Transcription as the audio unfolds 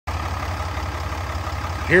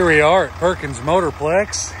Here we are at Perkins Motor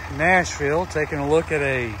Plex, Nashville, taking a look at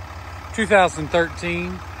a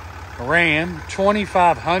 2013 Ram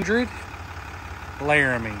 2500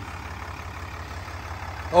 Laramie.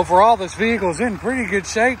 Overall, this vehicle is in pretty good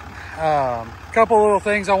shape. Couple little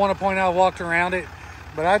things I want to point out. I walked around it,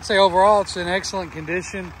 but I'd say overall it's in excellent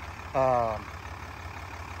condition. We'll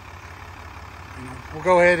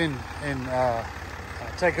go ahead and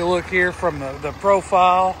take a look here from the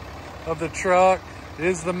profile of the truck. It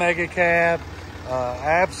is the mega cab.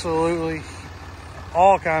 Absolutely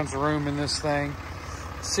all kinds of room in this thing.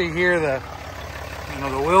 See here the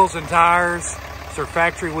wheels and tires. These are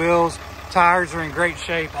factory wheels. Tires are in great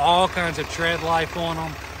shape. All kinds of tread life on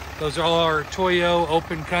them. Those are all our Toyo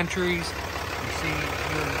open countries. You see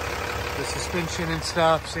the suspension and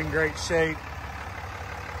stuff is in great shape.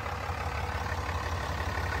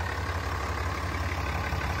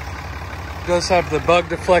 It does have the bug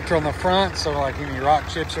deflector on the front, so like any rock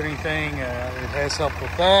chips or anything, it has help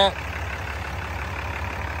with that.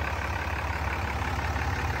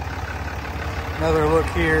 Another look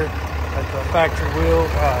here at the factory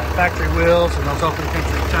wheels and those open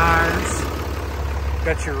country tires.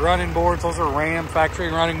 Got your running boards. Those are Ram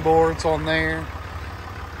factory running boards on there.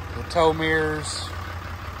 The tow mirrors.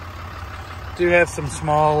 Do have some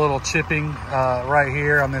small little chipping right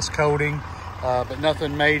here on this coating, but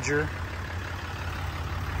nothing major.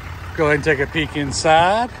 Go ahead and take a peek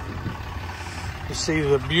inside. You see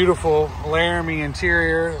the beautiful Laramie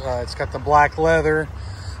interior. It's got the black leather.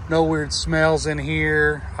 No weird smells in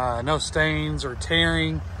here. No stains or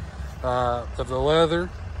tearing of the leather.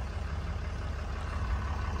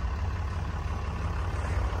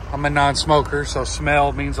 I'm a non-smoker, so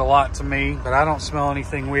smell means a lot to me, but I don't smell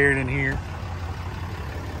anything weird in here.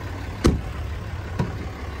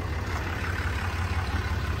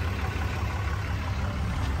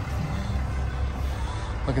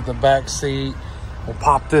 Look at the back seat. We'll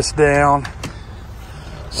pop this down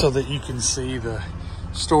so that you can see the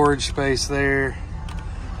storage space there.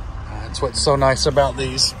 That's what's so nice about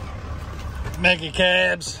these mega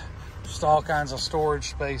cabs. Just all kinds of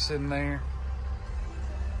storage space in there.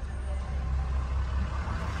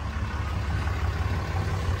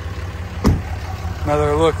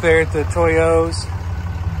 Another look there at the Toyos.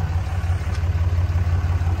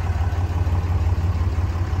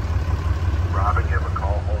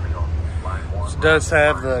 This does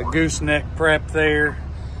have the gooseneck prep there.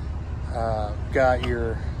 Got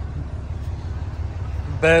your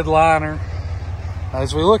bed liner.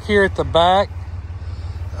 As we look here at the back,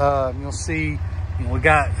 you'll see we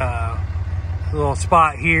got a little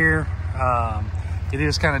spot here. It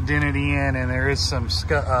is kind of dented in, and there is some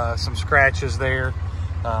scratches there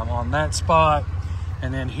on that spot.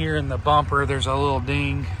 And then here in the bumper, there's a little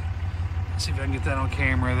ding. Let's see if I can get that on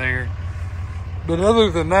camera there. But other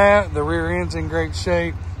than that, the rear end's in great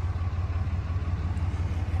shape.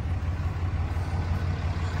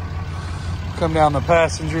 Come down the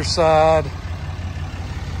passenger side.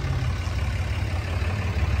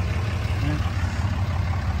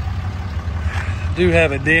 Do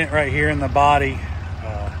have a dent right here in the body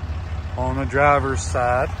on the driver's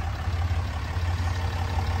side.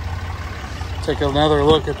 Take another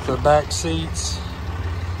look at the back seats.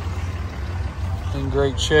 In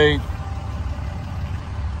great shape.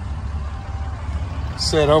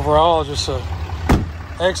 Said overall, just a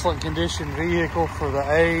excellent condition vehicle for the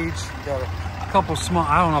age. Got a couple small,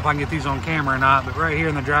 I don't know if I can get these on camera or not, but right here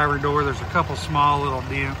in the driver door, there's a couple small little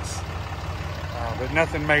dents, but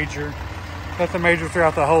nothing major. Nothing major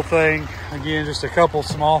throughout the whole thing. Again, just a couple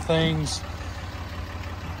small things.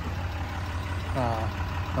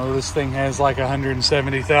 This thing has like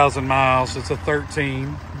 170,000 miles. It's a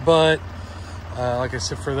 13, but like I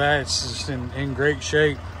said, for that, it's just in great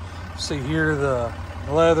shape. See here the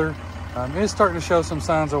leather. It's starting to show some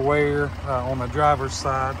signs of wear on the driver's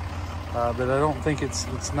side, but I don't think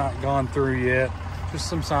it's not gone through yet. Just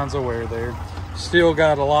some signs of wear there. Still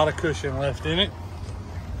got a lot of cushion left in it.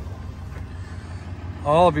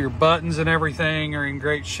 All of your buttons and everything are in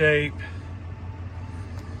great shape.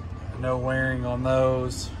 No wearing on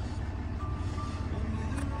those.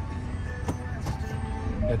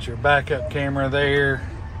 Got your backup camera there.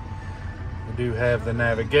 We do have the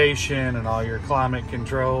navigation and all your climate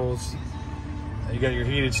controls. You got your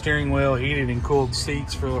heated steering wheel, heated and cooled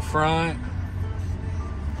seats for the front.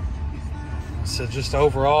 So just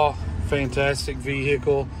overall, fantastic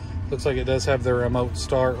vehicle. Looks like it does have the remote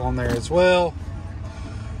start on there as well.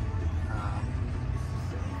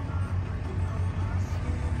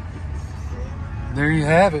 There you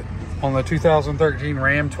have it on the 2013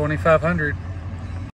 Ram 2500.